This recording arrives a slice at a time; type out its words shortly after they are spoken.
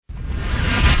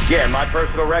Yeah, my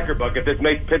personal record book. If this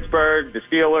makes Pittsburgh, the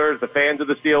Steelers, the fans of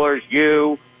the Steelers,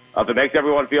 if it makes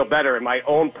everyone feel better, in my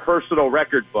own personal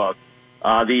record book,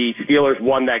 the Steelers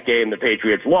won that game, the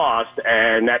Patriots lost,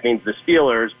 and that means the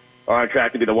Steelers are on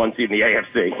track to be the 1 seed in the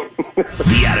AFC.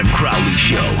 The Adam Crowley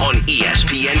Show on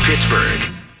ESPN Pittsburgh.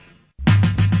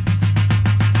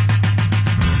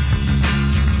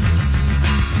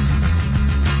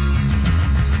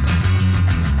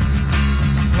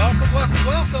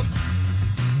 Welcome.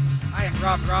 I am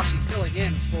Rob Rossi filling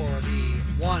in for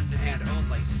the one and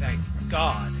only, thank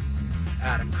God,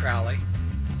 Adam Crowley,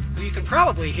 who you can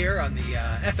probably hear on the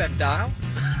FM dial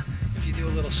if you do a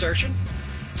little searching.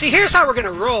 See, here's how we're going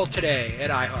to roll today at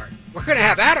iHeart. We're going to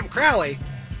have Adam Crowley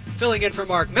filling in for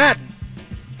Mark Madden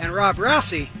and Rob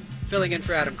Rossi filling in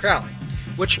for Adam Crowley,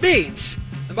 which means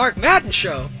the Mark Madden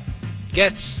Show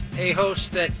gets a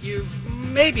host that you've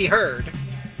maybe heard,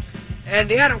 and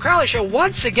the Adam Crowley Show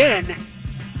once again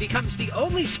becomes the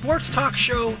only sports talk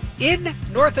show in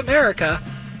North America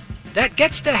that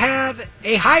gets to have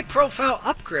a high-profile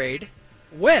upgrade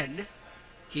when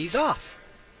he's off.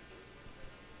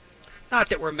 Not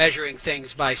that we're measuring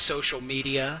things by social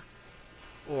media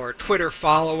or Twitter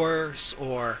followers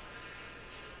or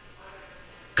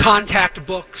contact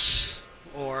books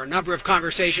or number of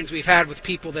conversations we've had with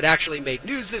people that actually made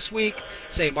news this week,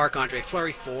 say Marc-Andre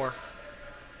Fleury 4.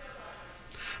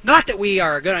 Not that we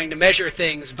are going to measure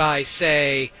things by,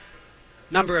 say,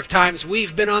 number of times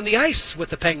we've been on the ice with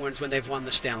the Penguins when they've won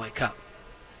the Stanley Cup.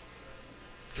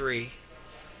 3.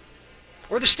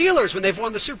 Or the Steelers when they've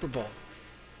won the Super Bowl.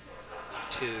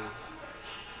 2.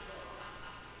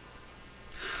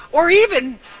 Or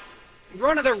even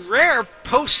one of the rare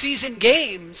postseason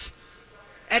games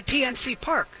at PNC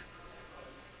Park.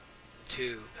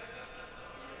 2.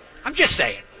 I'm just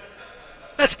saying.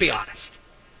 Let's be honest.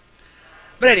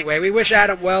 But anyway, we wish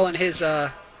Adam well in his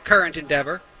current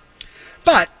endeavor.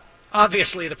 But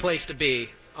obviously the place to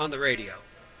be on the radio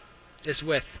is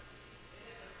with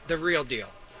the real deal,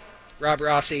 Rob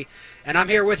Rossi. And I'm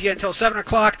here with you until 7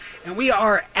 o'clock, and we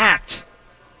are at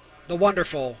the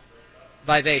wonderful,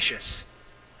 vivacious,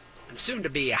 and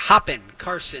soon-to-be hoppin'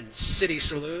 Carson City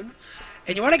Saloon.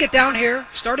 And you want to get down here,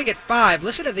 starting at 5,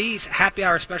 listen to these happy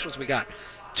hour specials we got.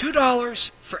 $2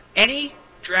 for any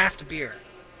draft beer.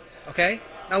 Okay?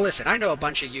 Now listen, I know a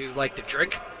bunch of you like to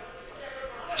drink.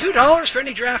 $2 for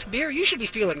any draft beer? You should be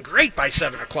feeling great by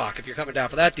 7 o'clock if you're coming down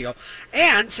for that deal.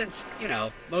 And since,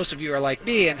 most of you are like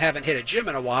me and haven't hit a gym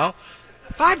in a while,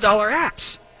 $5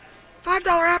 apps. $5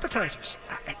 appetizers.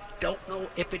 I don't know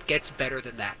if it gets better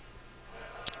than that.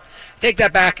 Take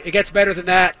that back. It gets better than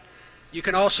that. You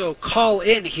can also call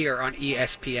in here on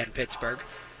ESPN Pittsburgh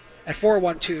at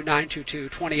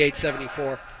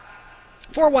 412-922-2874.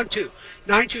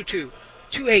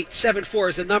 412-922-2874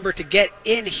 is the number to get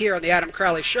in here on the Adam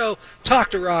Crowley Show.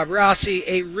 Talk to Rob Rossi,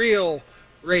 a real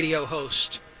radio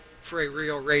host for a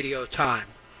real radio time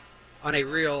on a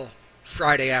real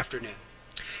Friday afternoon.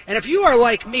 And if you are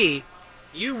like me,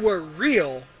 you were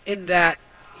real in that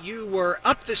you were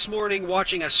up this morning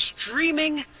watching a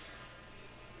streaming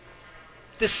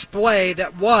display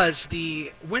that was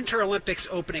the Winter Olympics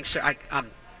opening.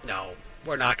 No,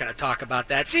 we're not going to talk about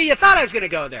that. See, you thought I was going to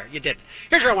go there. You didn't.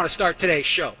 Here's where I want to start today's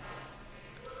show.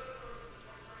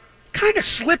 Kind of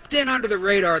slipped in under the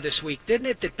radar this week, didn't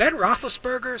it? That Ben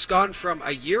Roethlisberger's gone from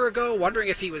a year ago wondering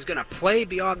if he was going to play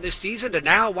beyond this season to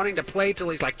now wanting to play till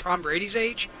he's like Tom Brady's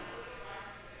age.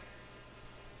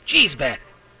 Jeez, Ben,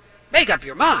 make up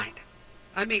your mind.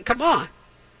 I mean, come on.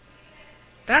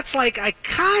 That's like, I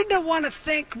kind of want to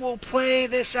think we'll play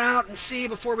this out and see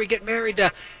before we get married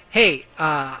to, hey,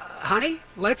 honey,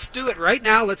 let's do it right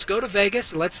now. Let's go to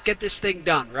Vegas and let's get this thing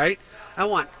done, right? I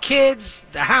want kids,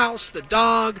 the house, the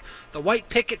dog, the white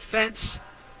picket fence,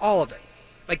 all of it.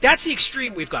 Like, that's the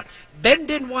extreme we've gone. Ben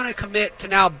didn't want to commit to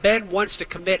now Ben wants to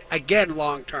commit again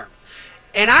long term.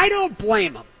 And I don't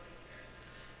blame him.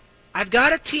 I've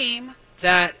got a team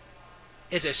that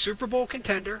is a Super Bowl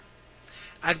contender.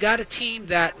 I've got a team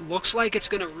that looks like it's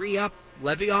going to re-up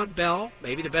Le'Veon Bell,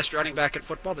 maybe the best running back in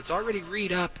football, that's already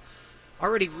re-upped,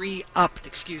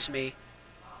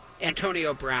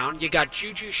 Antonio Brown. You got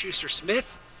Juju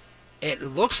Schuster-Smith. It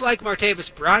looks like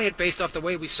Martavis Bryant, based off the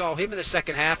way we saw him in the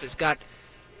second half, has got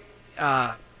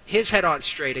his head on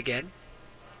straight again.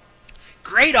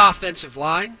 Great offensive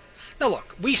line. Now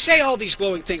look, we say all these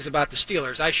glowing things about the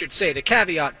Steelers. I should say the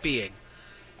caveat being,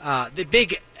 the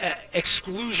big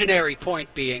exclusionary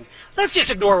point being, let's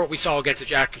just ignore what we saw against the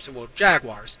Jacksonville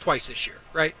Jaguars twice this year,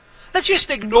 right? Let's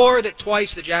just ignore that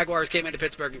twice the Jaguars came into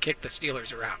Pittsburgh and kicked the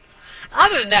Steelers around.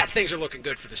 Other than that, things are looking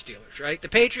good for the Steelers, right? The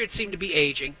Patriots seem to be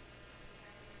aging.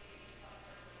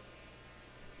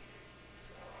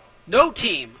 No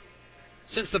team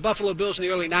since the Buffalo Bills in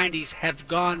the early 90s have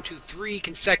gone to 3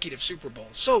 consecutive Super Bowls.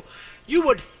 So you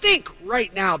would think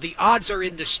right now the odds are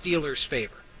in the Steelers'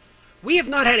 favor. We have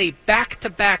not had a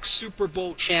back-to-back Super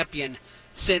Bowl champion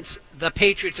since the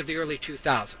Patriots of the early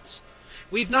 2000s.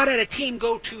 We've not had a team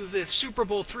go to the Super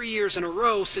Bowl 3 years in a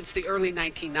row since the early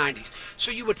 1990s.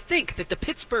 So you would think that the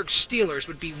Pittsburgh Steelers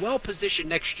would be well positioned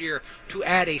next year to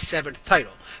add a 7th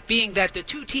title, being that the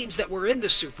 2 teams that were in the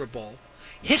Super Bowl,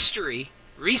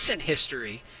 recent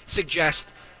history,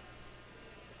 suggests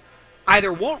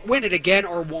either won't win it again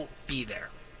or won't be there.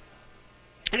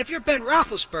 And if you're Ben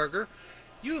Roethlisberger,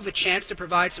 you have a chance to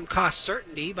provide some cost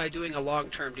certainty by doing a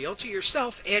long-term deal to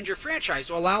yourself and your franchise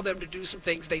to allow them to do some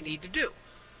things they need to do.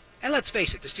 And let's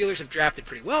face it, the Steelers have drafted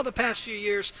pretty well the past few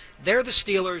years. They're the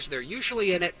Steelers. They're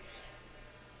usually in it.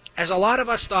 As a lot of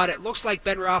us thought, it looks like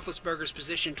Ben Roethlisberger's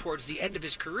position towards the end of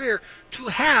his career to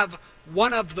have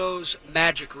one of those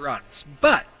magic runs.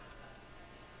 But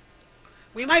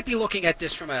we might be looking at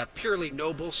this from a purely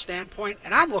noble standpoint,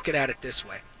 and I'm looking at it this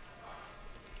way.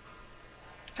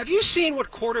 Have you seen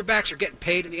what quarterbacks are getting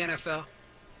paid in the NFL?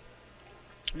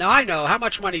 Now, I know, how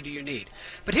much money do you need?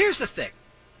 But here's the thing.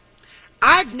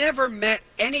 I've never met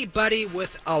anybody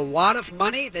with a lot of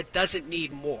money that doesn't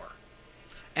need more.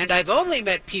 And I've only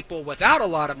met people without a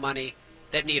lot of money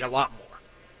that need a lot more.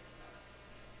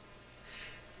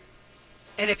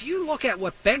 And if you look at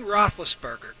what Ben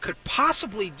Roethlisberger could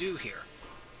possibly do here,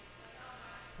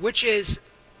 which is,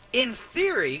 in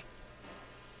theory,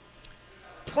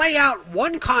 play out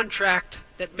one contract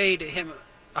that made him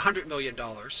 $100 million,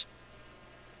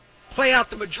 play out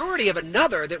the majority of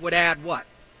another that would add, what,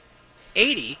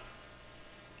 80,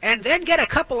 and then get a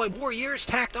couple of more years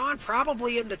tacked on,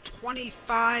 probably in the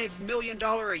 $25 million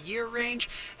a year range.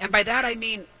 And by that I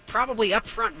mean probably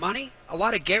upfront money, a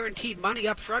lot of guaranteed money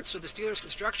up front so the Steelers can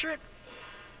structure it.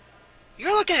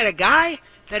 You're looking at a guy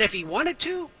that if he wanted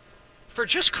to, for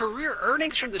just career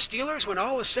earnings from the Steelers when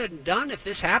all is said and done, if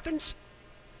this happens,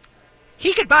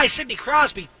 he could buy Sidney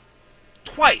Crosby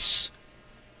twice.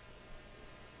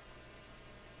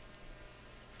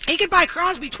 He could buy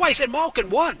Crosby twice and Malkin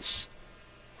once.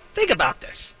 Think about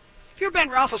this. If you're Ben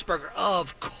Roethlisberger,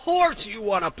 of course you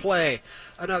want to play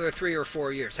another 3 or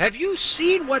 4 years. Have you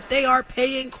seen what they are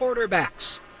paying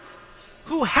quarterbacks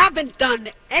who haven't done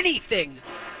anything,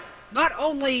 not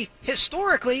only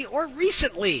historically or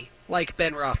recently, like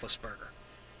Ben Roethlisberger?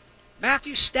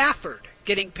 Matthew Stafford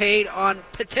getting paid on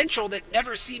potential that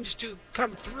never seems to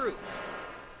come through.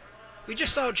 We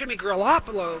just saw Jimmy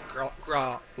Garoppolo,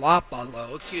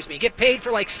 get paid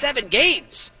for like 7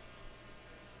 games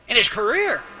in his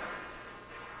career.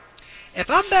 If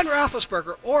I'm Ben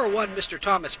Roethlisberger or one Mr.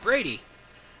 Thomas Brady,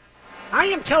 I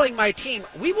am telling my team,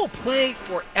 we will play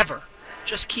forever.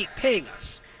 Just keep paying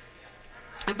us.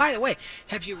 And by the way,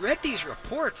 have you read these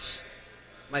reports,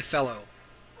 my fellow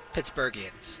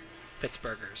Pittsburghers?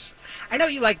 I know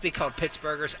you like to be called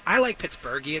Pittsburghers. I like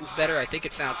Pittsburghians better. I think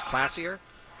it sounds classier.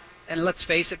 And let's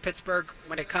face it, Pittsburgh,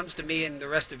 when it comes to me and the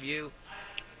rest of you,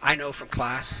 I know from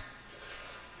class,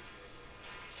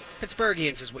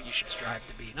 Pittsburghians is what you should strive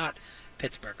to be, not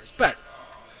Pittsburghers. But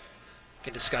we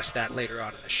can discuss that later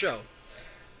on in the show.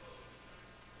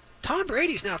 Tom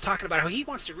Brady's now talking about how he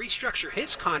wants to restructure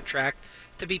his contract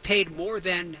to be paid more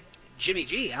than Jimmy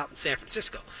G out in San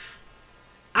Francisco.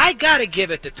 I got to give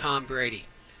it to Tom Brady.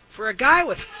 For a guy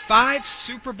with 5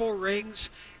 Super Bowl rings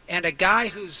and a guy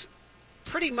who's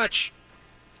pretty much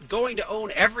going to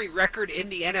own every record in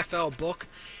the NFL book,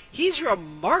 he's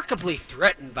remarkably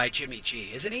threatened by Jimmy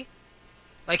G, isn't he?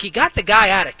 Like, he got the guy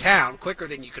out of town quicker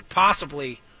than you could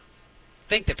possibly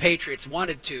think the Patriots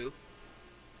wanted to.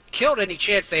 Killed any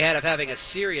chance they had of having a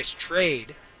serious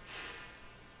trade.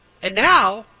 And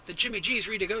now that Jimmy G's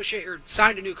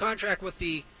signed a new contract with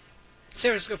the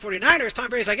San Francisco 49ers, Tom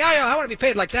Brady's like, yeah, I want to be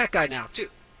paid like that guy now, too.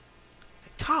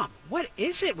 Like, Tom, what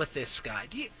is it with this guy?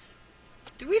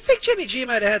 Do we think Jimmy G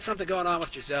might have had something going on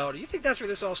with Giselle? Do you think that's where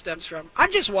this all stems from?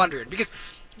 I'm just wondering, because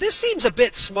this seems a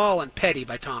bit small and petty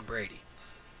by Tom Brady.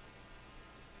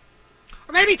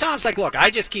 Or maybe Tom's like, look, I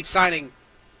just keep signing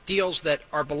deals that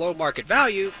are below market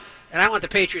value, and I want the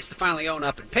Patriots to finally own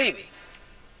up and pay me.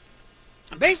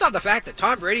 And based on the fact that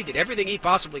Tom Brady did everything he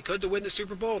possibly could to win the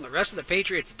Super Bowl and the rest of the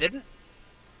Patriots didn't,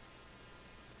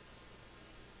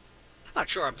 I'm not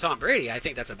sure I'm Tom Brady. I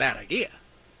think that's a bad idea.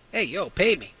 Hey,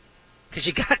 pay me. Because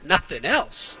you got nothing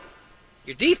else.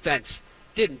 Your defense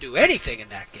didn't do anything in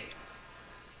that game.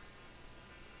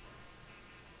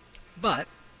 But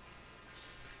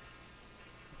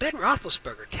Ben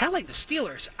Roethlisberger telling the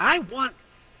Steelers, I want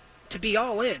to be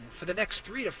all in for the next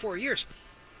 3 to 4 years.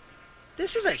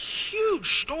 This is a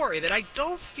huge story that I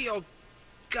don't feel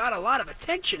got a lot of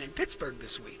attention in Pittsburgh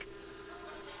this week.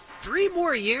 3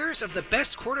 more years of the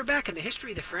best quarterback in the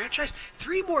history of the franchise.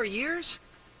 3 more years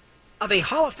of a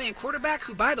Hall of Fame quarterback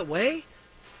who, by the way,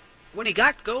 when he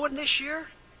got going this year,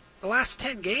 the last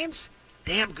 10 games,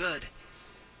 damn good.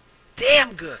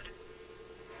 Damn good.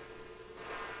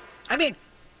 I mean,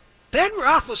 Ben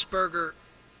Roethlisberger,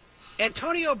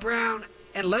 Antonio Brown,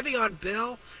 and Le'Veon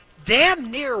Bell damn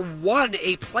near won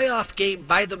a playoff game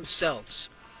by themselves.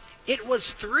 It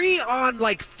was 3 on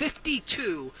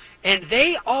 52, and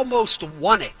they almost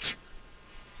won it.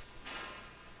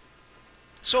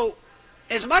 So,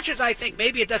 as much as I think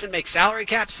maybe it doesn't make salary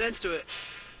cap sense to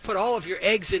put all of your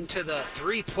eggs into the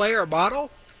 3-player model,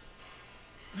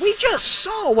 we just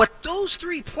saw what those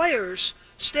 3 players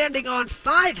standing on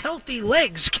 5 healthy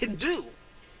legs can do.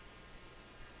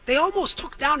 They almost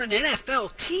took down an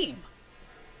NFL team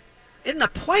in the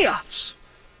playoffs.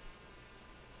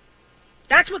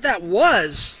 That's what that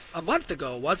was a month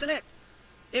ago, wasn't it?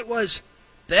 It was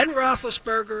Ben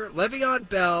Roethlisberger, Le'Veon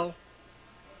Bell,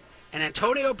 and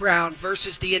Antonio Brown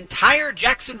versus the entire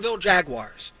Jacksonville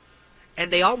Jaguars.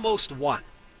 And they almost won.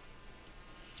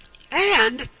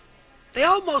 And they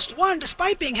almost won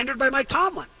despite being hindered by Mike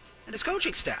Tomlin and his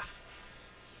coaching staff,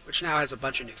 which now has a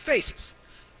bunch of new faces.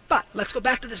 But let's go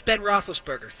back to this Ben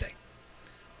Roethlisberger thing.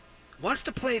 Wants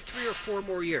to play 3 or 4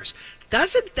 more years.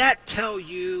 Doesn't that tell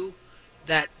you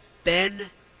that Ben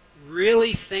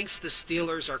really thinks the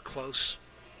Steelers are close?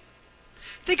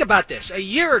 Think about this. A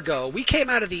year ago, we came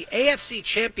out of the AFC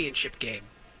Championship game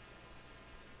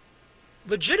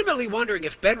legitimately wondering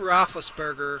if Ben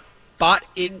Roethlisberger bought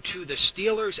into the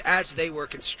Steelers as they were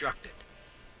constructed.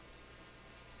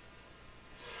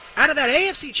 Out of that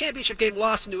AFC Championship game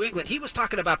lost in New England, he was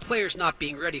talking about players not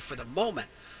being ready for the moment,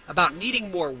 about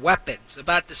needing more weapons,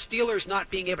 about the Steelers not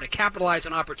being able to capitalize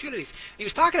on opportunities. He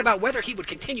was talking about whether he would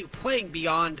continue playing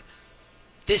beyond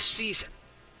this season.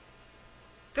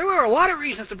 There were a lot of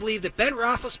reasons to believe that Ben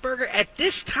Roethlisberger, at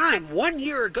this time, 1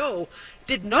 year ago,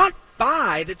 did not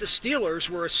buy that the Steelers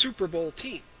were a Super Bowl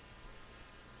team.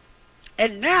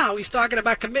 And now he's talking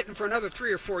about committing for another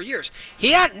 3 or 4 years. He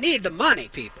doesn't need the money,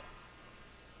 people.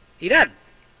 He doesn't.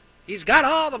 He's got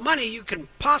all the money you can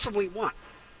possibly want.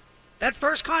 That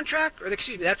first contract,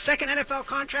 that second NFL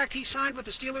contract he signed with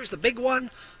the Steelers, the big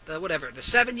one, the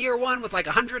 7-year one with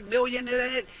 $100 million in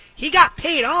it, he got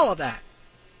paid all of that.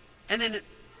 And then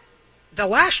the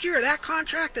last year of that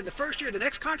contract and the first year of the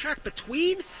next contract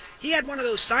between, he had one of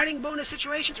those signing bonus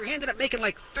situations where he ended up making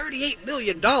 $38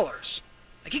 million.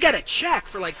 He got a check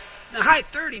for the high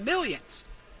 30 millions.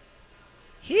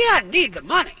 He doesn't need the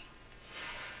money.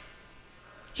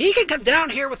 He can come down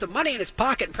here with the money in his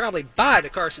pocket and probably buy the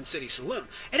Carson City Saloon.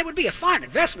 And it would be a fine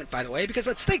investment, by the way, because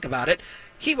let's think about it.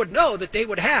 He would know that they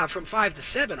would have from 5 to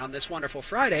 7 on this wonderful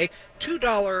Friday,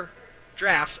 $2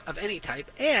 drafts of any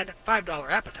type and $5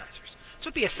 appetizers. So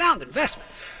it'd be a sound investment.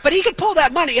 But he could pull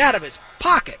that money out of his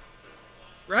pocket,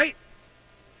 right?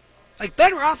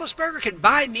 Ben Roethlisberger can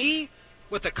buy me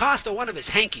with the cost of one of his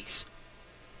hankies.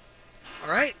 All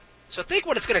right? So think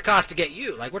what it's going to cost to get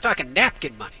you. We're talking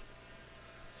napkin money.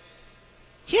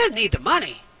 He doesn't need the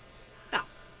money. No.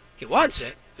 He wants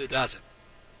it. Who doesn't?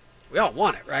 We all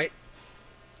want it, right?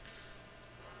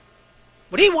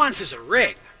 What he wants is a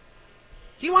ring.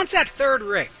 He wants that 3rd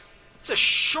ring. It's a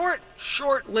short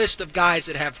list of guys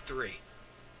that have 3.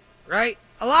 Right?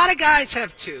 A lot of guys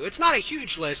have 2. It's not a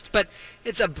huge list, but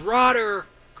it's a broader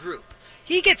group.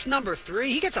 He gets number 3.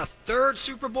 He gets a 3rd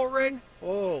Super Bowl ring.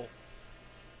 Oh.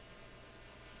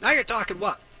 Now you're talking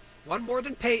what? One more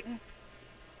than Peyton.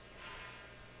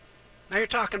 Now you're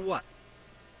talking what?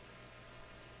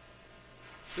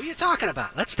 Who are you talking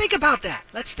about? Let's think about that.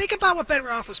 Let's think about what Ben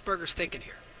Roethlisberger's thinking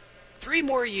here. 3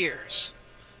 more years.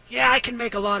 Yeah, I can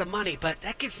make a lot of money, but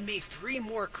that gives me 3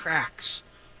 more cracks.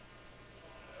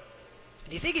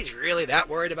 Do you think he's really that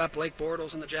worried about Blake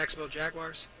Bortles and the Jacksonville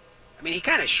Jaguars? I mean, he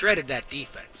kind of shredded that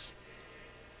defense.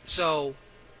 So,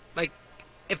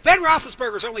 if Ben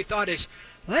Roethlisberger's only thought is,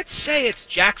 let's say it's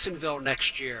Jacksonville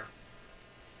next year,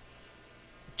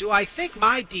 do I think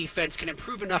my defense can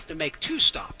improve enough to make 2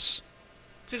 stops?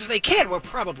 Because if they can, we'll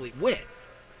probably win.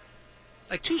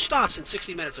 2 stops in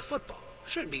 60 minutes of football.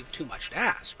 Shouldn't be too much to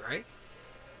ask, right?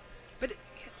 But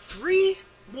 3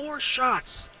 more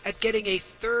shots at getting a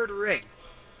 3rd ring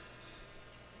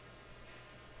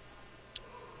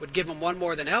would give him 1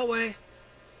 more than Elway,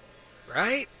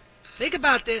 right? Think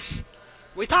about this.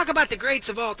 We talk about the greats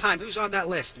of all time. Who's on that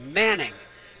list? Manning,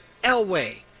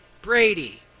 Elway,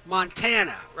 Brady,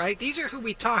 Montana, right? These are who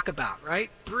we talk about,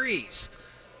 right? Breeze.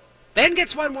 Ben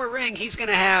gets 1 more ring. He's going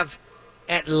to have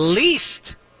at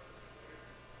least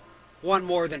one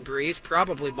more than Breeze,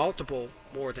 probably multiple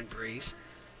more than Breeze.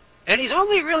 And he's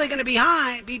only really going to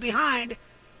be behind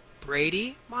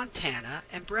Brady, Montana,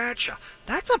 and Bradshaw.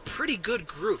 That's a pretty good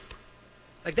group.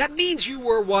 Like, that means you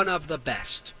were one of the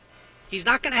best. He's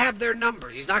not going to have their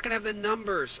numbers. He's not going to have the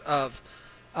numbers of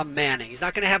a Manning. He's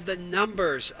not going to have the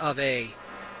numbers of a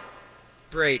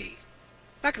Brady.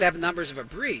 He's not going to have the numbers of a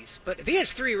Breeze. But if he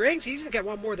has 3 rings, he's going to get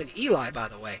one more than Eli, by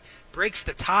the way. Breaks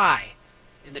the tie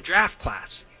in the draft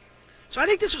class. So I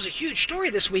think this was a huge story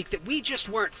this week that we just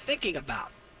weren't thinking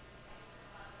about.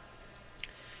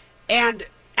 And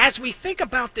as we think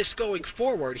about this going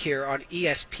forward here on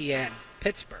ESPN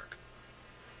Pittsburgh,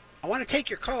 I want to take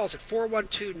your calls at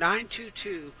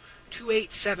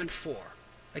 412-922-2874.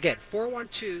 Again,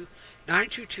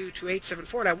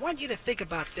 412-922-2874. And I want you to think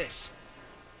about this.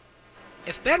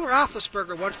 If Ben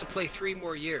Roethlisberger wants to play 3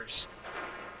 more years,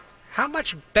 how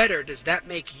much better does that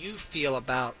make you feel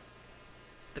about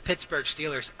the Pittsburgh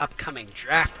Steelers' upcoming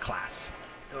draft class,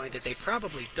 knowing that they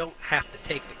probably don't have to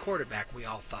take the quarterback we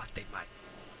all thought they might?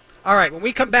 All right, when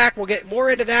we come back, we'll get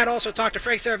more into that. Also talk to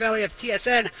Frank Saravelli of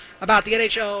TSN about the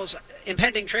NHL's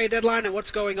impending trade deadline and what's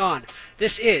going on.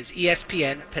 This is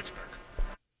ESPN Pittsburgh.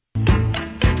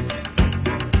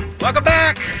 Welcome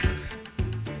back.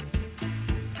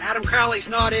 Adam Crowley's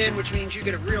not in, which means you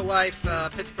get a real-life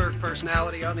Pittsburgh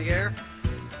personality on the air.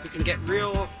 We can get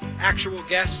real, actual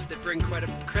guests that bring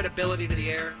credibility to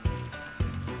the air.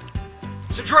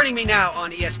 So joining me now on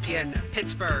ESPN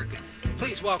Pittsburgh,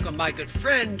 please welcome my good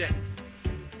friend,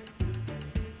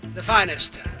 the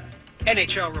finest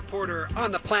NHL reporter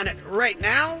on the planet right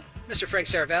now, Mr. Frank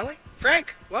Saravelli.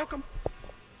 Frank, welcome.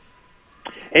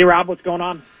 Hey, Rob, what's going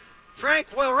on? Frank,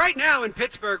 well, right now in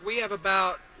Pittsburgh, we have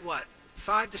about,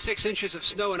 5 to 6 inches of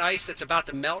snow and ice that's about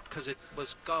to melt because it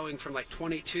was going from like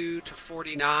 22 to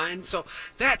 49. So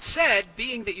that said,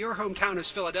 being that your hometown is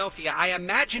Philadelphia, I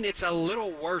imagine it's a little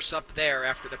worse up there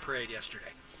after the parade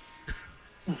yesterday.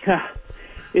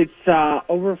 It's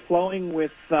overflowing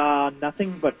with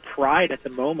nothing but pride at the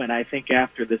moment, I think,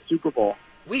 after the Super Bowl.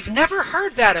 We've never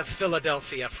heard that of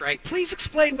Philadelphia, Frank. Please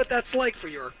explain what that's like for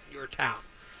your town.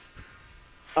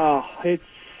 Oh, it's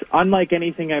unlike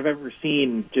anything I've ever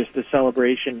seen, just a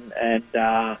celebration. And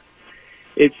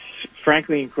it's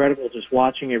frankly incredible just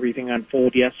watching everything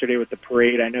unfold yesterday with the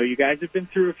parade. I know you guys have been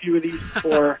through a few of these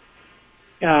before,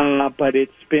 but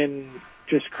it's been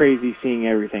just crazy seeing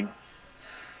everything.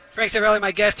 Frank Saravelli,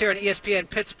 my guest here on ESPN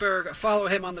Pittsburgh. Follow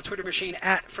him on the Twitter machine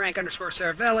at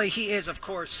Frank_Saravelli. He is, of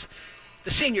course,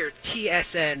 the senior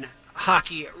TSN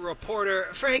hockey reporter.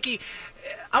 Frankie,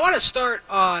 I want to start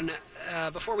on,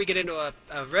 before we get into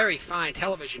a very fine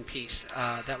television piece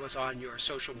that was on your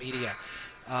social media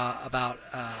about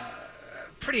a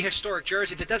pretty historic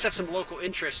jersey that does have some local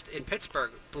interest in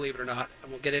Pittsburgh, believe it or not,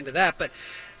 and we'll get into that. But,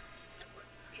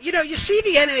 you know, you see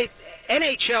the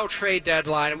NHL trade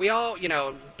deadline, and we all,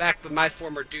 back with my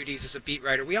former duties as a beat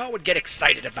writer, we all would get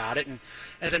excited about it. And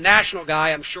as a national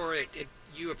guy, I'm sure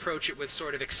you approach it with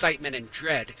sort of excitement and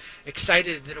dread.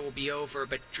 Excited that it will be over,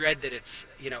 but dread that it's,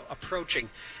 approaching.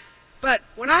 But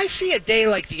when I see a day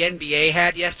like the NBA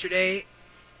had yesterday,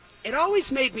 it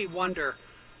always made me wonder,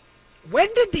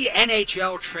 when did the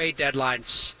NHL trade deadline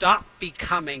stop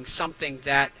becoming something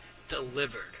that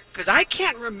delivered? Because I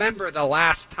can't remember the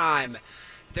last time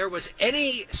there was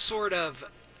any sort of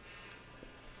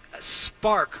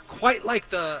spark quite like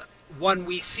the one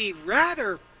we see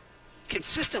rather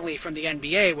consistently from the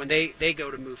NBA when they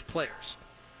go to move players.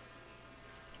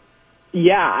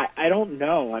 Yeah, I don't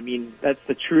know. I mean, that's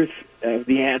the truth of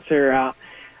the answer.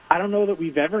 I don't know that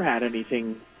we've ever had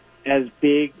anything as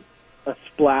big a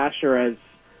splash or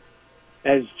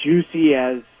as juicy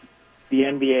as the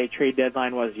NBA trade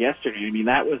deadline was yesterday. I mean,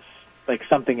 that was like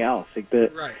something else. Like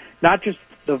right. Not just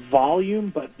the volume,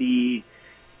 but the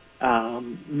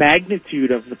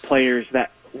magnitude of the players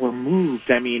that were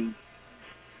moved. I mean,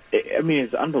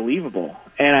 it's unbelievable.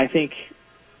 And I think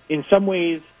in some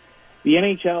ways the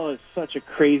NHL is such a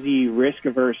crazy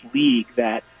risk-averse league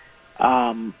that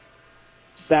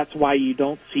that's why you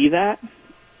don't see that.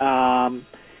 And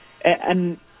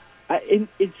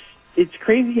it's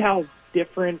crazy how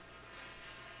different,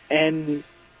 and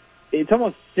it's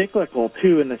almost cyclical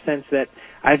too, in the sense that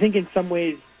I think in some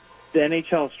ways the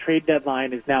NHL's trade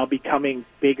deadline is now becoming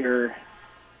bigger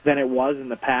than it was in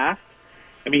the past.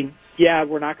 I mean, yeah,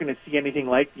 we're not going to see anything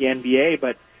like the NBA,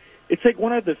 but it's like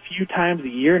one of the few times a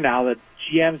year now that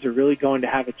GMs are really going to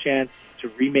have a chance to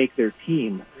remake their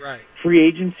team. Right. Free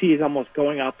agency is almost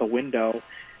going out the window.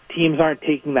 Teams aren't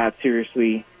taking that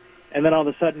seriously. And then all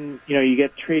of a sudden, you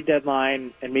get trade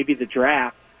deadline and maybe the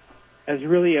draft, as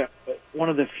really one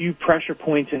of the few pressure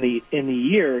points in the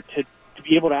year to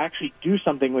be able to actually do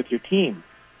something with your team.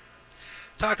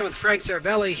 Talking with Frank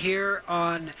Seravalli here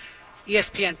on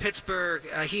ESPN Pittsburgh.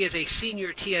 He is a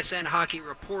senior TSN hockey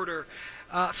reporter.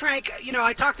 Frank,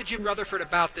 I talked to Jim Rutherford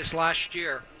about this last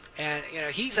year, and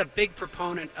he's a big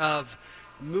proponent of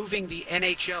moving the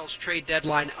NHL's trade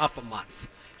deadline up a month.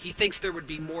 He thinks there would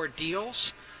be more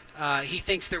deals. He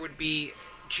thinks there would be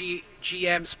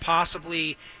GMs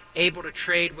possibly able to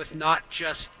trade with not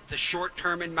just the short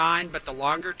term in mind, but the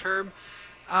longer term.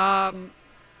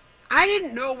 I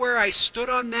didn't know where I stood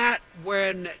on that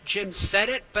when Jim said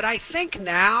it, but I think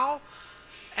now,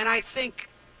 and I think,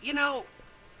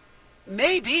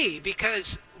 maybe,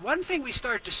 because one thing we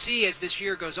start to see as this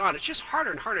year goes on, it's just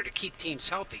harder and harder to keep teams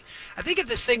healthy. I think if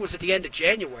this thing was at the end of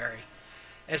January,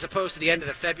 as opposed to the end of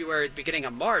the February, beginning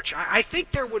of March, I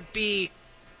think there would be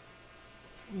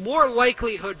more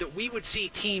likelihood that we would see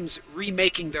teams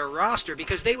remaking their roster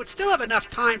because they would still have enough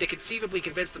time to conceivably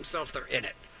convince themselves they're in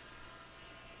it.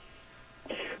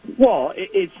 Well,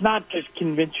 it's not just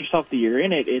convince yourself that you're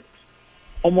in it. It's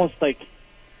almost like,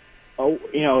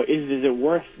 is it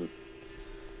worth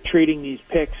trading these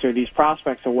picks or these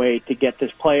prospects away to get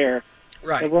this player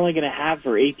right. that we're only going to have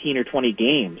for 18 or 20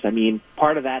 games? I mean,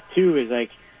 part of that, too, is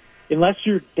like, unless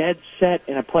you're dead set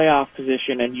in a playoff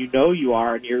position and you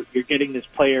are and you're getting this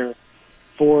player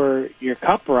for your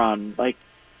cup run,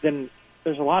 then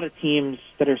there's a lot of teams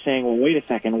that are saying, well, wait a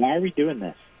second, why are we doing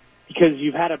this? Because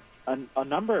you've had a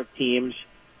number of teams,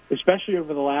 especially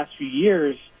over the last few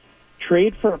years,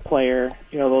 trade for a player.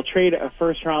 They'll trade a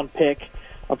first-round pick,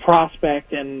 a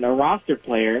prospect, and a roster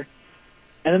player,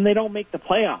 and then they don't make the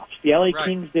playoffs. The LA right.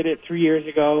 Kings did it 3 years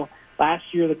ago.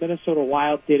 Last year, the Minnesota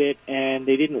Wild did it, and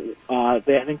they didn't. I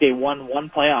think they won one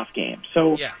playoff game.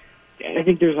 So yeah. I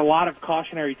think there's a lot of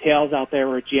cautionary tales out there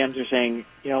where GMs are saying,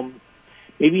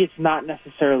 maybe it's not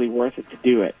necessarily worth it to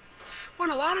do it. Well,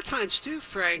 and a lot of times, too,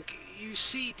 Frank, you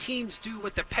see teams do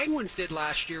what the Penguins did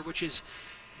last year, which is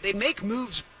they make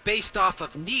moves based off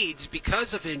of needs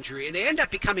because of injury, and they end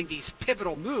up becoming these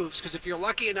pivotal moves because if you're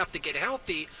lucky enough to get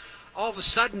healthy, all of a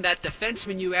sudden that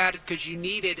defenseman you added because you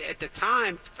needed at the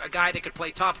time a guy that could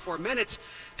play top 4 minutes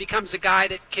becomes a guy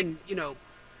that can,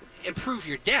 improve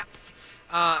your depth,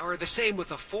 or the same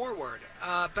with a forward.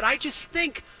 But I just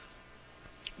think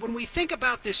when we think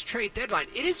about this trade deadline,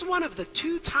 it is one of the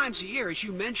 2 times a year, as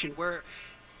you mentioned, where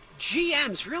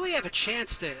GMs really have a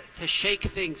chance to shake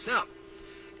things up.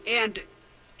 And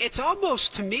it's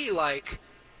almost to me like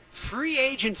free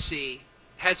agency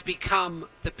has become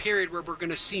the period where we're going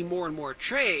to see more and more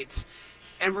trades,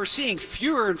 and we're seeing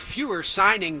fewer and fewer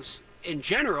signings in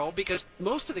general because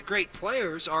most of the great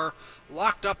players are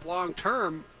locked up long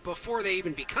term before they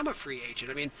even become a free agent.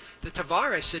 I mean, the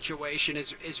Tavares situation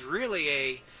is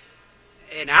really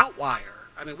an outlier.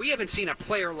 I mean, we haven't seen a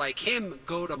player like him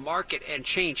go to market and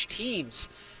change teams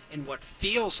in what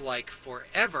feels like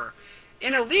forever.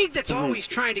 In a league that's always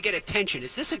trying to get attention,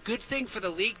 is this a good thing for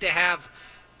the league to have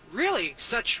really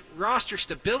such roster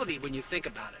stability when you think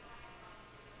about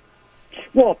it?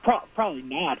 Well, probably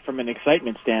not from an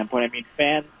excitement standpoint. I mean,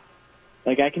 fans,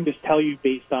 I can just tell you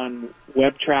based on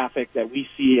web traffic that we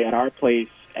see at our place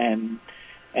and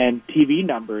TV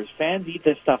numbers, fans eat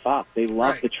this stuff up. They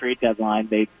love right. the trade deadline.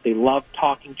 They love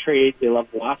talking trades. They love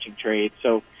watching trades.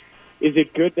 So is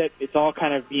it good that it's all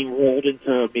kind of being rolled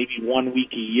into maybe 1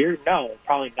 week a year? No,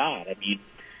 probably not. I mean,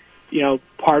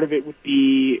 part of it would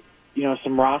be,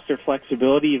 some roster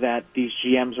flexibility that these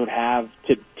GMs would have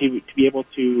to be able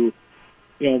to,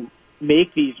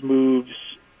 make these moves,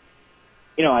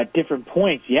 at different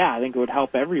points. Yeah, I think it would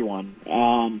help everyone.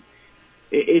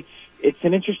 It's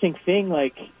an interesting thing,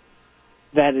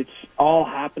 that it's all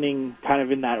happening kind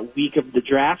of in that week of the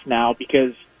draft now,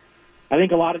 because I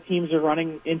think a lot of teams are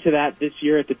running into that this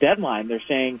year at the deadline. They're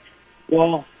saying,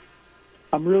 well,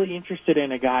 I'm really interested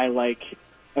in a guy like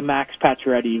a Max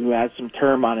Pacioretty who has some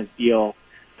term on his deal,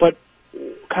 but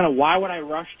kind of why would I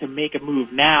rush to make a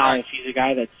move now right. if he's a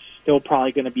guy that's still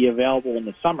probably going to be available in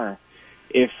the summer?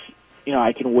 If,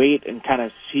 I can wait and kind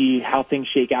of see how things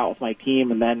shake out with my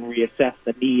team and then reassess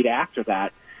the need after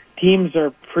that. Teams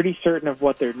are pretty certain of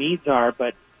what their needs are,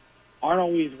 but aren't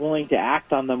always willing to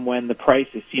act on them when the price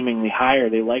is seemingly higher.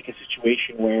 They like a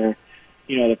situation where,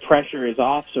 the pressure is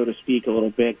off, so to speak, a little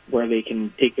bit, where they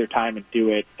can take their time and do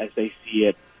it as they see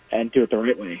it and do it the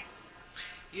right way.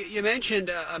 You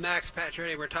mentioned Max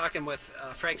Pacioretty. We're talking with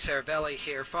Frank Seravalli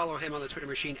here. Follow him on the Twitter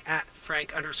machine at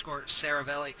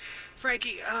Frank_Seravalli.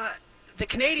 Frankie, the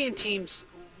Canadian teams,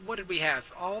 what did we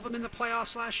have? All of them in the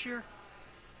playoffs last year?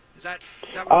 Is that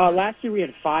what it was? Last year we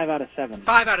had 5 out of 7.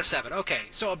 5 out of 7. Okay,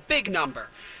 so a big number.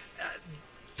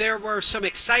 there were some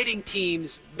exciting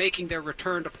teams making their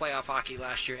return to playoff hockey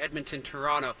last year. Edmonton,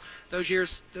 Toronto. Those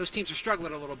teams are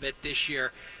struggling a little bit this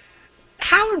year.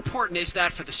 How important is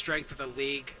that for the strength of the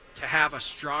league to have a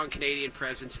strong Canadian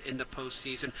presence in the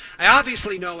postseason? I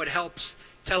obviously know it helps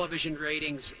television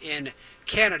ratings in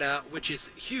Canada, which is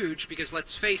huge because,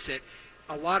 let's face it,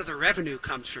 a lot of the revenue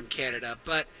comes from Canada.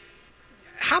 But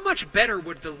how much better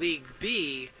would the league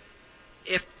be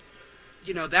if,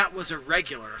 that was a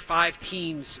regular, 5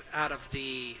 teams out of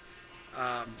the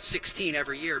 16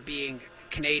 every year being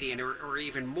Canadian or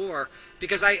even more?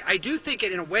 Because I do think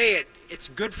in a way it's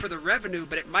good for the revenue,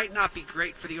 but it might not be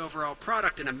great for the overall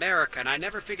product in America, and I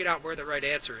never figured out where the right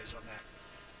answer is on that.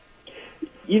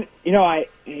 I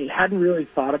hadn't really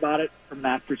thought about it from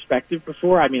that perspective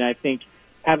before. I mean, I think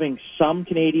having some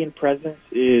Canadian presence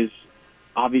is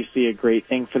obviously a great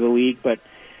thing for the league, but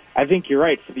I think you're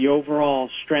right. For the overall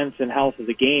strength and health of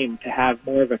the game, to have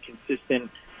more of a consistent,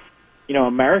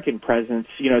 American presence,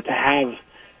 to have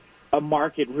a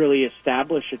market really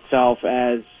establish itself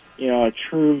as, a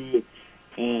true,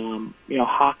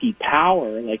 hockey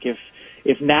power. Like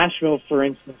if Nashville, for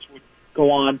instance, would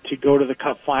go on to go to the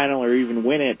Cup final or even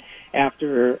win it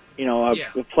after, a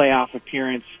playoff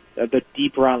appearance, the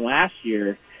deep run last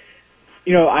year,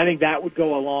 I think that would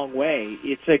go a long way.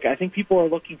 It's like, I think people are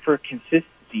looking for consistency.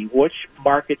 Which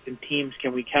markets and teams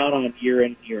can we count on year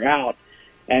in, year out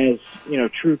as,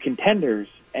 true contenders?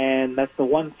 And that's the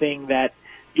one thing that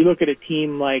you look at a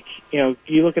team like, you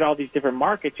look at all these different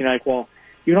markets, you're like, well,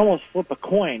 you'd almost flip a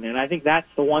coin. And I think that's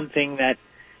the one thing that,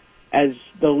 as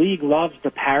the league loves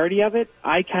the parity of it,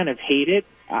 I kind of hate it.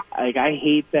 I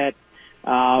hate that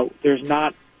there's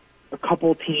not a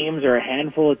couple teams or a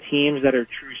handful of teams that are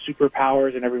true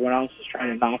superpowers and everyone else is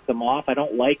trying to knock them off. I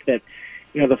don't like that,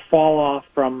 the fall off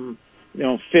from,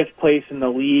 5th place in the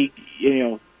league,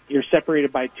 you're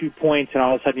separated by 2 points and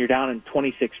all of a sudden you're down in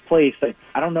 26th place. Like,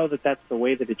 I don't know that that's the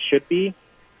way that it should be.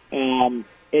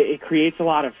 It creates a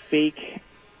lot of fake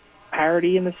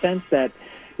parity in the sense that,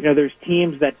 there's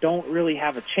teams that don't really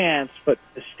have a chance, but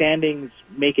the standings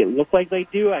make it look like they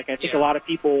do. Like, I think a lot of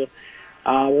people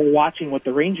were watching what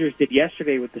the Rangers did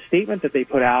yesterday with the statement that they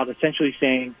put out, essentially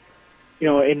saying,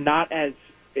 in nicer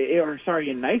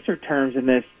terms in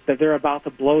this, that they're about to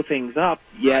blow things up,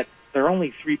 yet they're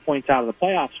only 3 points out of the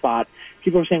playoff spot.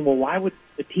 People are saying, well, why would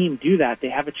the team do that? They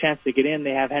have a chance to get in.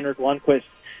 They have Henrik Lundqvist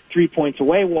 3 points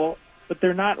away. Well, but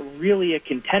they're not really a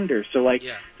contender. So,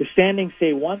 the standings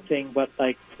say one thing, but,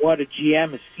 what a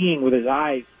GM is seeing with his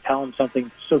eyes tell him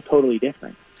something so totally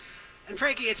different. And,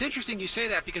 Frankie, it's interesting you say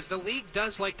that because the league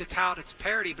does like to tout its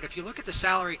parity, but if you look at the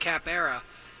salary cap era,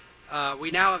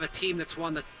 we now have a team that's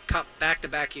won the Cup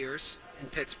back-to-back years in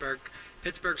Pittsburgh.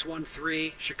 Pittsburgh's won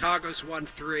 3. Chicago's won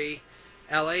 3.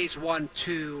 LA's won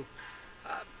 2.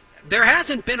 There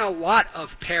hasn't been a lot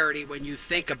of parity when you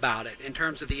think about it in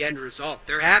terms of the end result.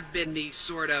 There have been these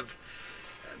sort of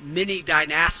mini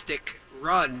dynastic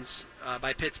runs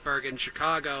by Pittsburgh and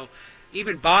Chicago.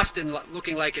 Even Boston,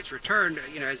 looking like it's returned,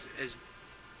 has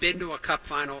been to a Cup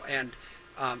final and,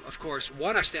 of course,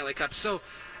 won a Stanley Cup. So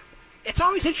it's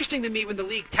always interesting to me when the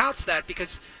league touts that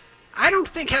because I don't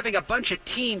think having a bunch of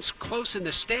teams close in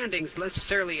the standings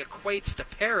necessarily equates to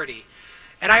parity.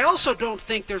 And I also don't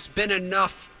think there's been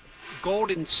enough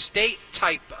Golden State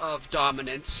type of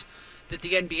dominance that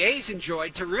the NBA's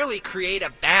enjoyed to really create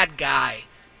a bad guy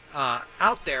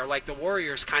out there like the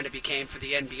Warriors kind of became for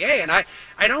the NBA. And I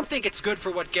don't think it's good for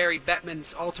what Gary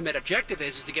Bettman's ultimate objective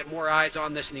is to get more eyes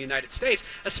on this in the United States,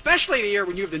 especially in a year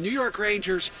when you have the New York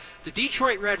Rangers, the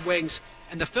Detroit Red Wings,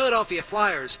 and the Philadelphia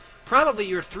Flyers, probably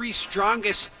your 3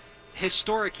 strongest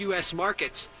historic U.S.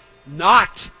 markets,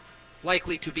 not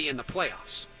likely to be in the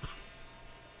playoffs.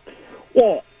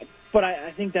 Well, but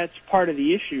I think that's part of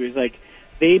the issue is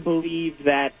they believe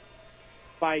that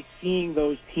by seeing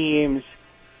those teams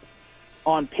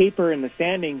on paper in the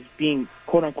standings being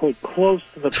quote-unquote close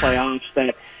to the playoffs,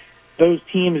 that those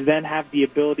teams then have the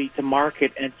ability to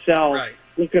market and sell. Right.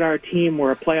 Look at our team,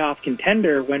 we're a playoff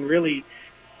contender, when really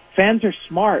fans are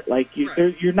smart.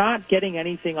 You're not getting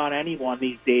anything on anyone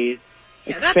these days.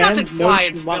 Yeah, that doesn't fly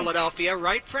in Philadelphia,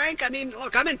 right, Frank? I mean,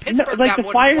 look, I'm in Pittsburgh. No, the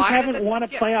Flyers haven't won a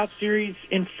playoff series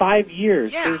in 5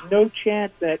 years. Yeah. There's no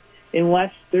chance that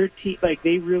unless their team,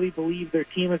 they really believe their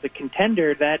team is a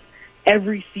contender, that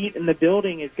every seat in the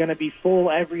building is going to be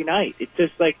full every night. It's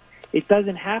just it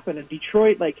doesn't happen. In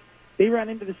Detroit, they ran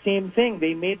into the same thing.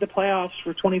 They made the playoffs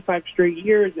for 25 straight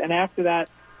years, and after that,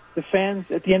 the fans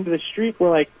at the end of the streak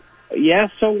were like, yeah,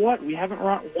 so what? We haven't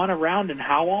won a round in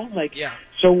how long?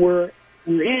 So we're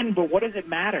in, but what does it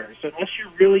matter? So unless you're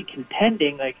really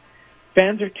contending,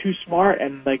 fans are too smart,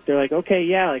 and like they're like, okay,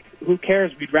 yeah, like who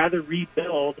cares? We'd rather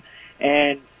rebuild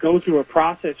and go through a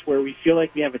process where we feel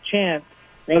like we have a chance,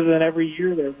 rather than every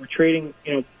year that we're trading,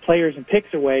 players and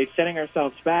picks away, setting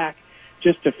ourselves back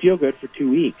just to feel good for 2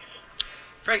 weeks.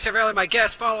 Frank Saravelli, my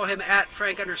guest. Follow him at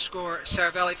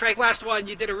Frank_Saravelli. Frank, last one.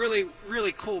 You did a really,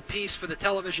 really cool piece for the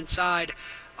television side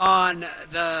on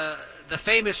the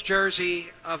famous jersey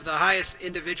of the highest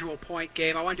individual point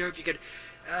game. I wonder if you could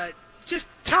just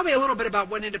tell me a little bit about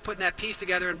what went into putting that piece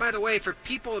together. And by the way, for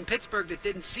people in Pittsburgh that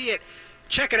didn't see it,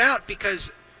 check it out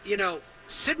because,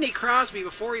 Sidney Crosby,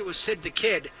 before he was Sid the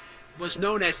Kid, was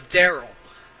known as Daryl.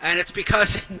 And it's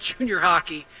because in junior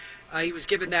hockey, he was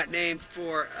given that name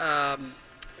for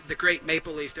the great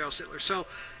Maple Leafs, Daryl Sittler. So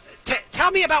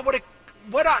tell me about what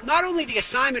not only the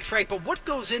assignment, Frank, but what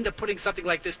goes into putting something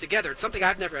like this together. It's something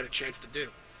I've never had a chance to do.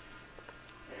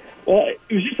 Well,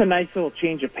 it was just a nice little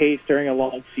change of pace during a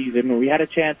long season. We had a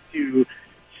chance to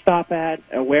stop at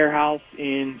a warehouse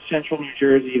in central New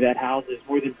Jersey that houses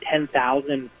more than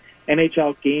 10,000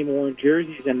 NHL game-worn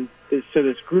jerseys. And so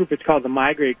this group, it's called the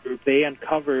Migrate Group, they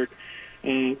uncovered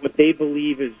what they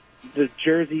believe is the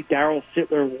jersey Daryl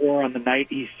Sittler wore on the night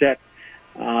he set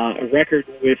a record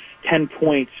with 10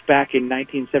 points back in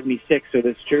 1976. So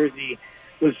this jersey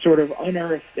was sort of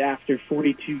unearthed after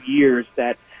 42 years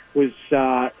that was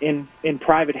in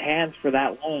private hands for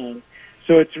that long.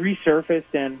 So it's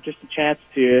resurfaced, and just a chance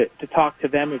to talk to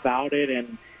them about it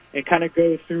and kind of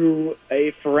go through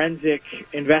a forensic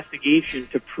investigation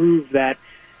to prove that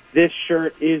this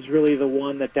shirt is really the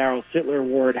one that Daryl Sittler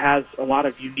wore. It has a lot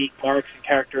of unique marks and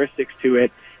characteristics to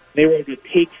it. They were able to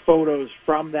take photos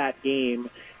from that game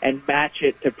and match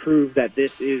it to prove that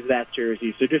this is that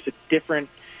jersey. So just a different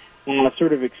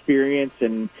sort of experience.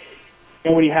 And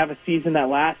when you have a season that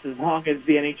lasts as long as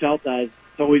the NHL does,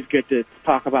 it's always good to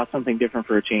talk about something different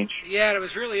for a change. Yeah, and it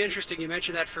was really interesting. You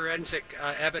mentioned that forensic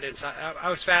evidence. I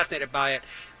was fascinated by it.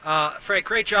 Frank,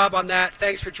 great job on that.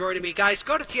 Thanks for joining me. Guys,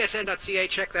 go to tsn.ca,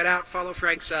 check that out. Follow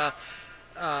Frank's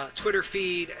Twitter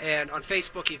feed, and on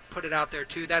Facebook he put it out there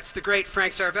too. That's the great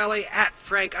Frank Saravelli, at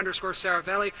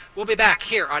Frank_Saravelli. We'll be back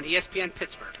here on ESPN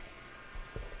Pittsburgh.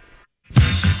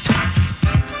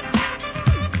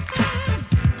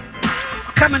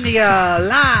 Coming to you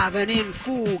live and in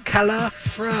full color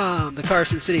from the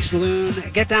Carson City Saloon.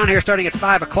 Get down here starting at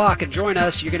 5 o'clock and join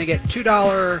us. You're going to get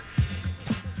 $2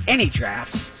 any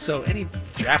drafts. So any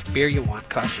draft beer you want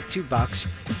costs you $2.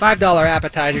 $5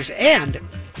 appetizers. And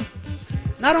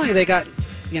not only they got,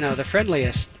 the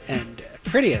friendliest and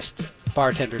prettiest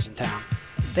bartenders in town,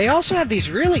 they also have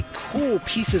these really cool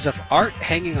pieces of art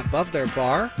hanging above their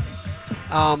bar.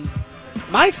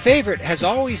 My favorite has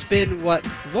always been what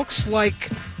looks like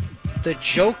the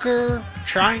Joker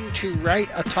trying to write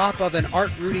atop of an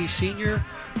Art Rudy Sr.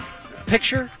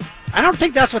 picture. I don't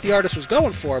think that's what the artist was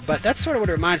going for, but that's sort of what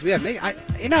it reminds me of.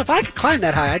 If I could climb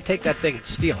that high, I'd take that thing and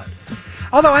steal it.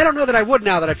 Although I don't know that I would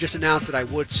now that I've just announced that I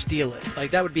would steal it.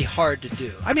 Like, that would be hard to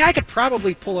do. I mean, I could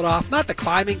probably pull it off. Not the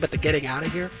climbing, but the getting out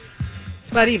of here.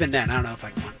 But even then, I don't know if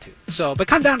I'd want to. So, but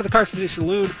come down to the Carson City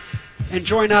Saloon and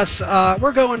join us.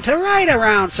 We're going to right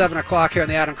around 7 o'clock here on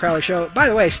the Adam Crowley Show. By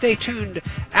the way, stay tuned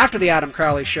after the Adam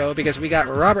Crowley Show because we got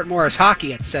Robert Morris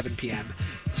Hockey at 7 p.m.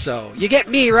 So you get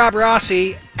me, Rob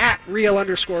Rossi, at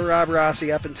 @real_Rob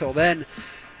Rossi up until then.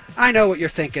 I know what you're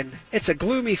thinking. It's a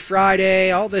gloomy Friday.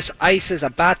 All this ice is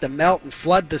about to melt and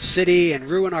flood the city and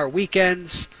ruin our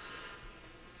weekends.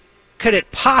 Could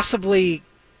it possibly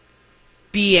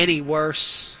be any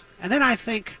worse? And then I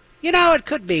think, it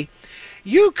could be.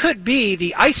 You could be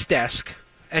the ice desk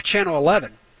at Channel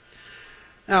 11.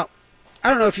 Now, I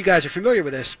don't know if you guys are familiar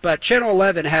with this, but Channel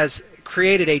 11 has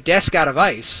created a desk out of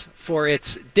ice for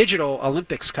its digital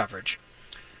Olympics coverage.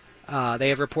 They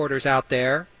have reporters out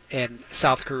there in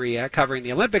South Korea covering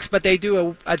the Olympics, but they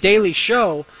do a daily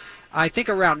show, I think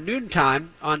around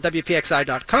noontime on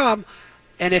WPXI.com,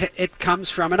 and it comes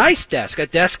from an ice desk, a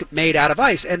desk made out of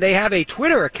ice. And they have a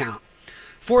Twitter account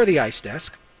for the ice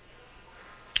desk.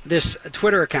 This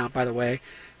Twitter account, by the way,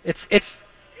 it's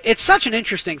such an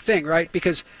interesting thing, right?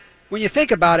 Because when you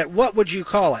think about it, what would you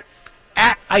call it?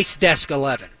 At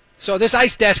IceDesk11. So this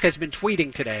ice desk has been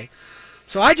tweeting today.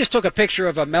 So I just took a picture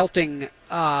of a melting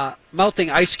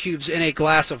ice cubes in a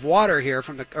glass of water here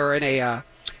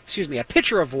a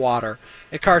pitcher of water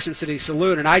at Carson City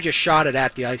Saloon, and I just shot it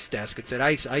at the ice desk. It said,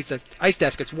 ice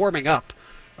desk, it's warming up.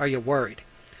 Are you worried?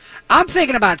 I'm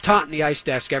thinking about taunting the ice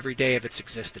desk every day of its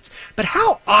existence. But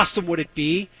how awesome would it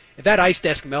be if that ice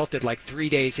desk melted like 3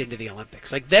 days into the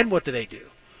Olympics? Like, then what do they do?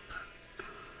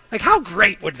 Like, how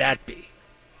great would that be?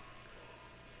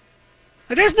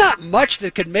 Like, there's not much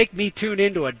that could make me tune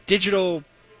into a digital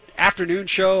afternoon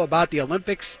show about the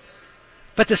Olympics.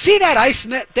 But to see that ice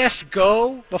desk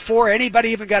go before anybody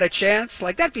even got a chance,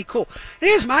 like, that'd be cool. And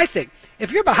here's my thing.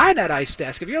 If you're behind that ice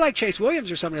desk, if you're like Chase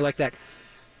Williams or somebody like that,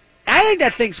 I think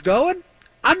that thing's going.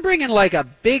 I'm bringing like a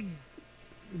big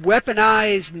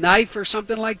weaponized knife or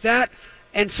something like that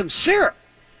and some syrup.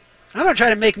 I'm going to try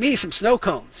to make me some snow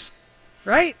cones,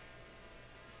 right?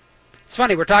 It's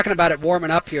funny, we're talking about it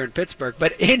warming up here in Pittsburgh,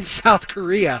 but in South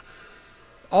Korea,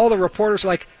 all the reporters are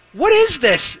like, what is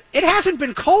this? It hasn't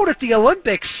been cold at the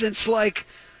Olympics since, like,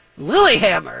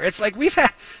 Lillehammer. It's like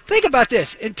think about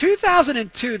this. In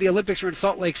 2002, the Olympics were in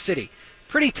Salt Lake City.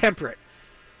 Pretty temperate.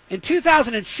 In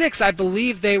 2006, I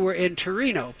believe they were in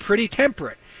Torino. Pretty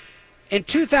temperate. In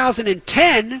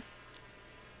 2010,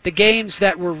 the games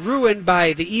that were ruined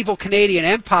by the evil Canadian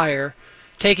Empire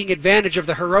taking advantage of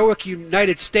the heroic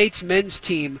United States men's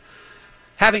team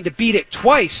having to beat it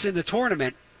twice in the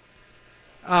tournament.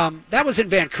 That was in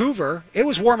Vancouver. It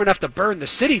was warm enough to burn the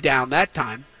city down that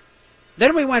time.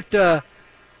 Then we went to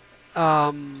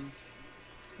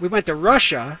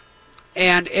Russia,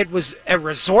 and it was a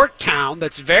resort town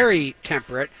that's very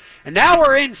temperate. And now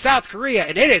we're in South Korea,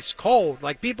 and it is cold.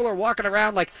 Like, people are walking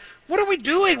around like, what are we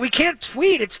doing? We can't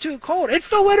tweet. It's too cold. It's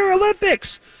the Winter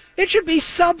Olympics. It should be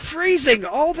sub-freezing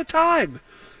all the time.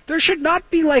 There should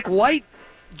not be, like, light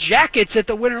jackets at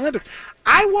the Winter Olympics.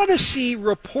 I want to see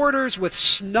reporters with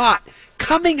snot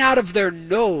coming out of their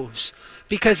nose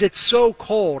because it's so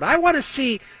cold. I want to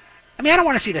see, I don't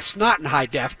want to see the snot in high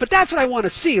def, but that's what I want to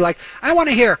see. Like, I want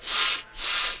to hear,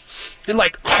 and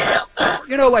like,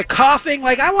 like coughing.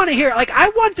 Like, I want to hear, like, I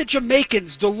want the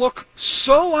Jamaicans to look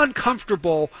so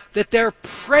uncomfortable that they're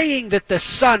praying that the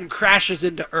sun crashes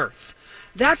into Earth.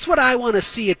 That's what I want to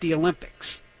see at the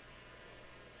Olympics.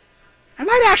 I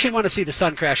might actually want to see the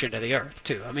sun crash into the Earth,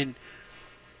 too. I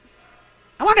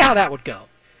wonder how that would go.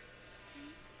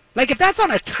 Like, if that's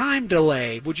on a time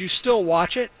delay, would you still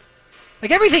watch it?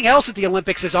 Like, everything else at the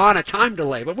Olympics is on a time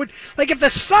delay. But if the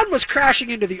sun was crashing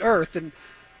into the Earth, then,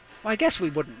 well, I guess we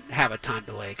wouldn't have a time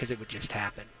delay because it would just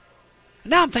happen.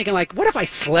 And now I'm thinking, like, what if I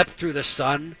slept through the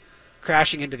sun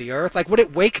crashing into the Earth? Like, would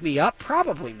it wake me up?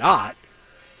 Probably not.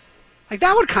 Like,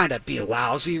 that would kind of be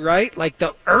lousy, right? Like,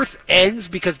 the Earth ends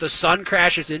because the sun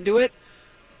crashes into it,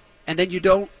 and then you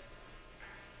don't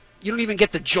even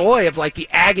get the joy of, like, the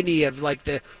agony of, like,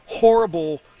 the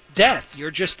horrible death. You're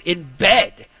just in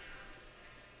bed.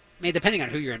 Depending on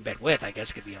who you're in bed with, I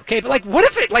guess it could be okay. But, like, what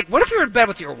if you're in bed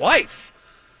with your wife?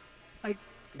 Like,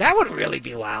 that would really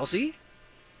be lousy.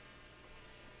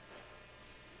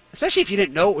 Especially if you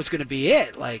didn't know it was going to be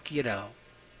it. Like,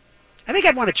 I think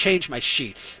I'd want to change my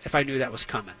sheets if I knew that was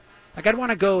coming. Like, I'd want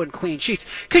to go and clean sheets.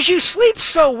 Because you sleep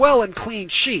so well in clean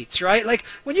sheets, right? Like,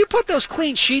 when you put those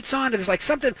clean sheets on, there's like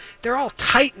something, they're all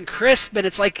tight and crisp, and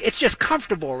it's like, it's just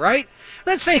comfortable, right?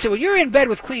 Let's face it, when you're in bed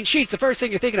with clean sheets, the first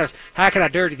thing you're thinking of is, how can I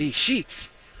dirty these sheets?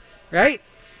 Right?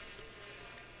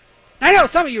 I know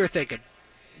some of you are thinking,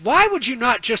 why would you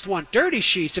not just want dirty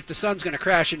sheets if the sun's going to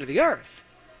crash into the Earth?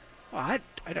 Well, I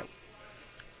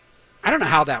don't know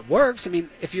how that works.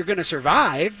 If you're going to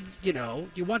survive,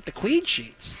 you want the clean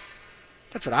sheets.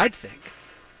 That's what I'd think.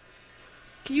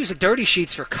 You can use the dirty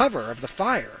sheets for cover of the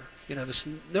fire,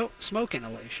 the smoke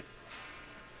inhalation.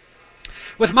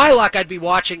 With my luck, I'd be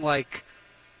watching, like,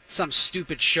 some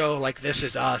stupid show like This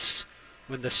Is Us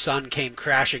when the sun came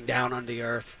crashing down on the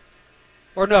Earth.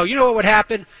 Or no, you know what would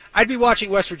happen? I'd be watching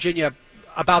West Virginia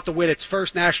about to win its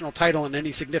first national title in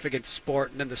any significant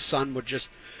sport, and then the sun would just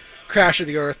crash to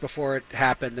the Earth before it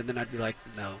happened, and then I'd be like,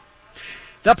 no.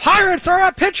 The Pirates are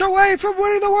a pitch away from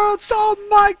winning the World Series. Oh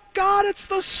my God, it's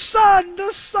the sun.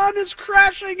 The sun is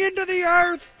crashing into the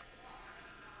Earth.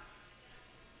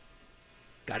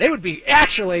 God, it would be,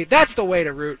 actually, that's the way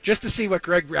to root, just to see what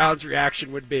Greg Brown's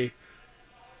reaction would be.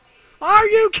 Are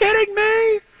you kidding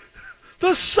me?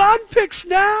 The sun picks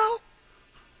now?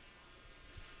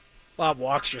 Bob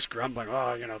Walk's just grumbling,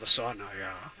 the sun,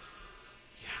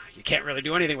 you can't really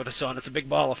do anything with the sun. It's a big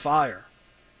ball of fire.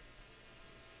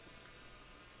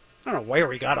 I don't know where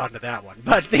we got onto that one.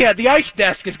 But the ice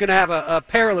desk is going to have a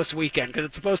perilous weekend because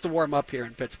it's supposed to warm up here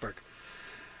in Pittsburgh.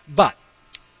 But,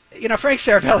 Frank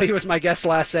Saravelli, who was my guest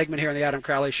last segment here on the Adam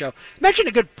Crowley Show, mentioned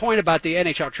a good point about the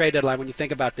NHL trade deadline when you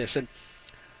think about this. And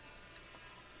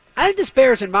I think this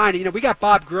bears in mind, we got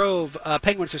Bob Grove,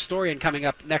 Penguins historian, coming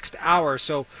up next hour.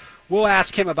 So we'll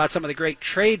ask him about some of the great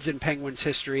trades in Penguins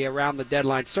history around the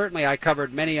deadline. Certainly I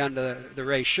covered many under the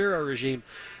Ray Shero regime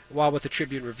while with the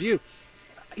Tribune Review.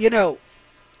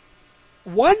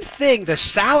 One thing the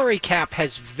salary cap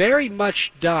has very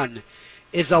much done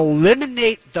is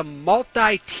eliminate the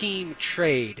multi-team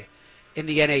trade in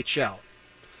the NHL.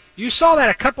 You saw that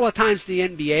a couple of times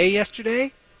in the NBA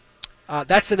yesterday.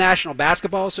 That's the National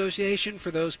Basketball Association,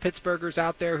 for those Pittsburghers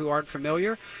out there who aren't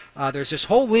familiar. There's this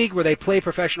whole league where they play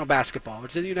professional basketball.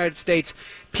 It's in the United States.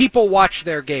 People watch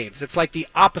their games. It's like the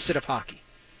opposite of hockey.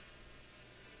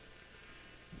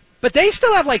 But they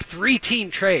still have like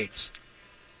 3-team trades.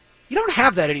 You don't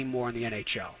have that anymore in the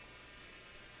NHL.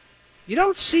 You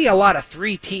don't see a lot of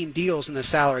 3-team deals in the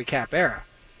salary cap era.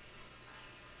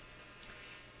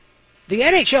 The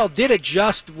NHL did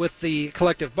adjust with the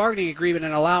collective bargaining agreement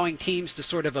and allowing teams to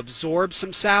sort of absorb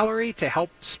some salary to help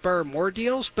spur more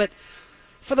deals. But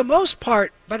for the most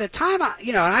part, by the time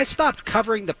and I stopped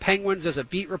covering the Penguins as a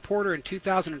beat reporter in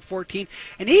 2014,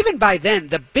 and even by then,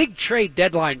 the big trade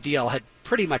deadline deal had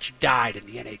pretty much died in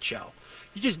the NHL.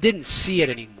 You just didn't see it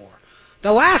anymore.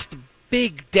 The last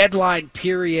big deadline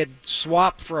period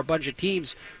swap for a bunch of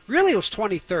teams really was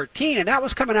 2013, and that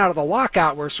was coming out of the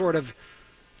lockout where sort of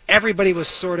everybody was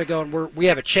sort of going, we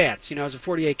have a chance. It was a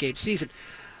 48-game season.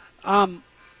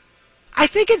 I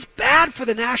think it's bad for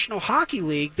the National Hockey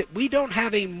League that we don't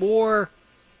have a more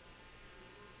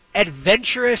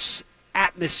adventurous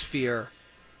atmosphere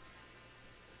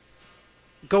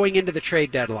going into the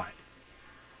trade deadline.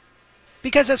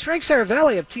 Because as Frank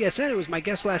Saravelli of TSN, who was my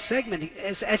guest last segment,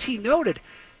 as he noted,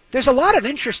 there's a lot of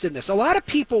interest in this. A lot of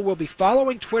people will be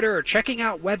following Twitter or checking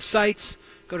out websites.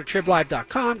 Go to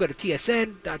triblive.com, go to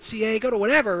tsn.ca, go to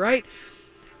whatever, right?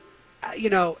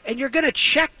 And you're going to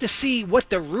check to see what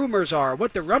the rumors are,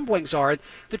 what the rumblings are.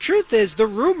 The truth is, the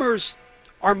rumors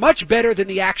are much better than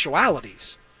the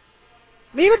actualities.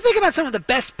 I mean, even think about some of the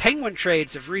best Penguin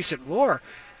trades of recent lore.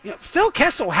 Phil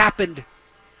Kessel happened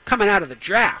coming out of the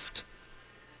draft.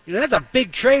 That's a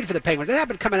big trade for the Penguins. That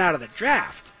happened coming out of the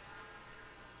draft.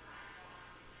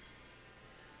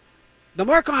 The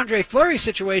Marc-Andre Fleury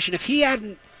situation, if he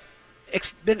hadn't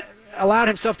been allowed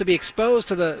himself to be exposed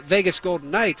to the Vegas Golden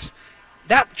Knights,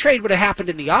 that trade would have happened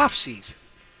in the offseason.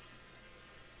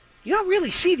 You don't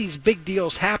really see these big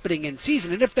deals happening in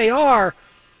season, and if they are,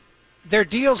 they're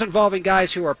deals involving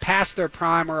guys who are past their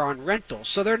prime or on rentals,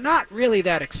 so they're not really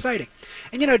that exciting.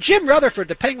 And Jim Rutherford,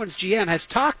 the Penguins GM, has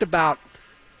talked about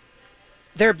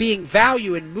there being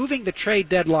value in moving the trade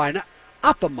deadline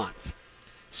up a month,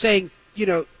 saying,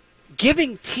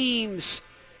 giving teams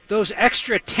those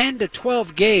extra 10 to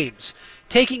 12 games,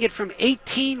 taking it from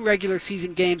 18 regular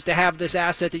season games to have this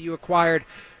asset that you acquired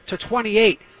to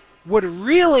 28, would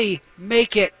really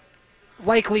make it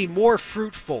likely more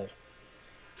fruitful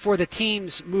for the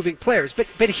teams moving players.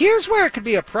 But here's where it could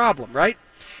be a problem, right?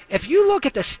 If you look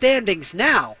at the standings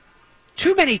now,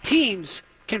 too many teams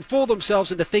can fool themselves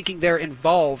into thinking they're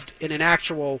involved in an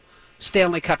actual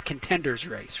Stanley Cup contenders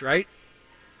race, right?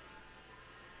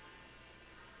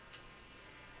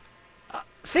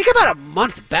 Think about a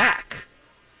month back.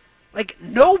 Like,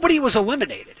 nobody was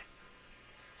eliminated.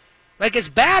 Like, as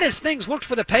bad as things looked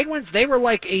for the Penguins, they were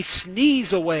like a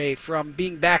sneeze away from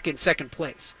being back in second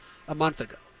place a month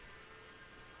ago.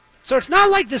 So it's not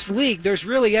like this league, there's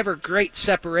really ever great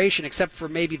separation except for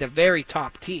maybe the very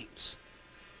top teams.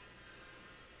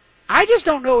 I just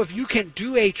don't know if you can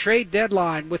do a trade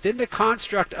deadline within the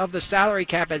construct of the salary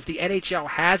cap as the NHL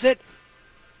has it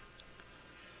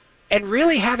and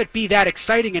really have it be that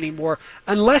exciting anymore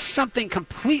unless something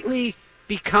completely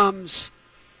becomes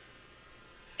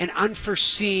an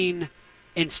unforeseen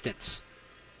instance.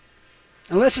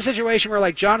 Unless a situation where,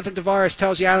 like, Jonathan Tavares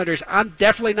tells the Islanders, I'm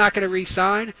definitely not going to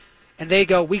re-sign, and they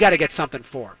go, we got to get something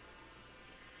for him.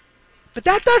 But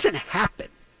that doesn't happen.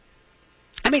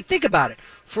 I mean, think about it.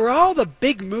 For all the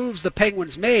big moves the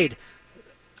Penguins made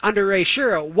under Ray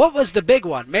Shero, what was the big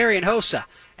one? Marian Hossa.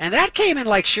 And that came in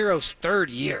like Shero's third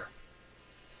year.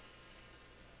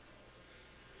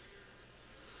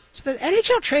 So the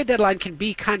NHL trade deadline can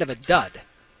be kind of a dud.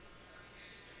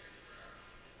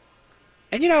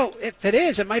 And, if it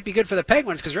is, it might be good for the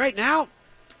Penguins, because right now,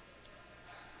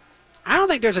 I don't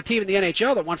think there's a team in the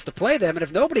NHL that wants to play them, and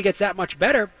if nobody gets that much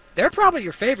better, they're probably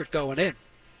your favorite going in.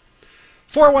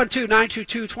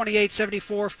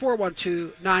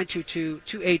 412-922-2874,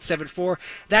 412-922-2874.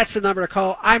 That's the number to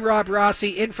call. I'm Rob Rossi,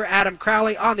 in for Adam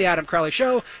Crowley on The Adam Crowley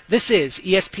Show. This is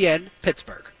ESPN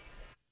Pittsburgh.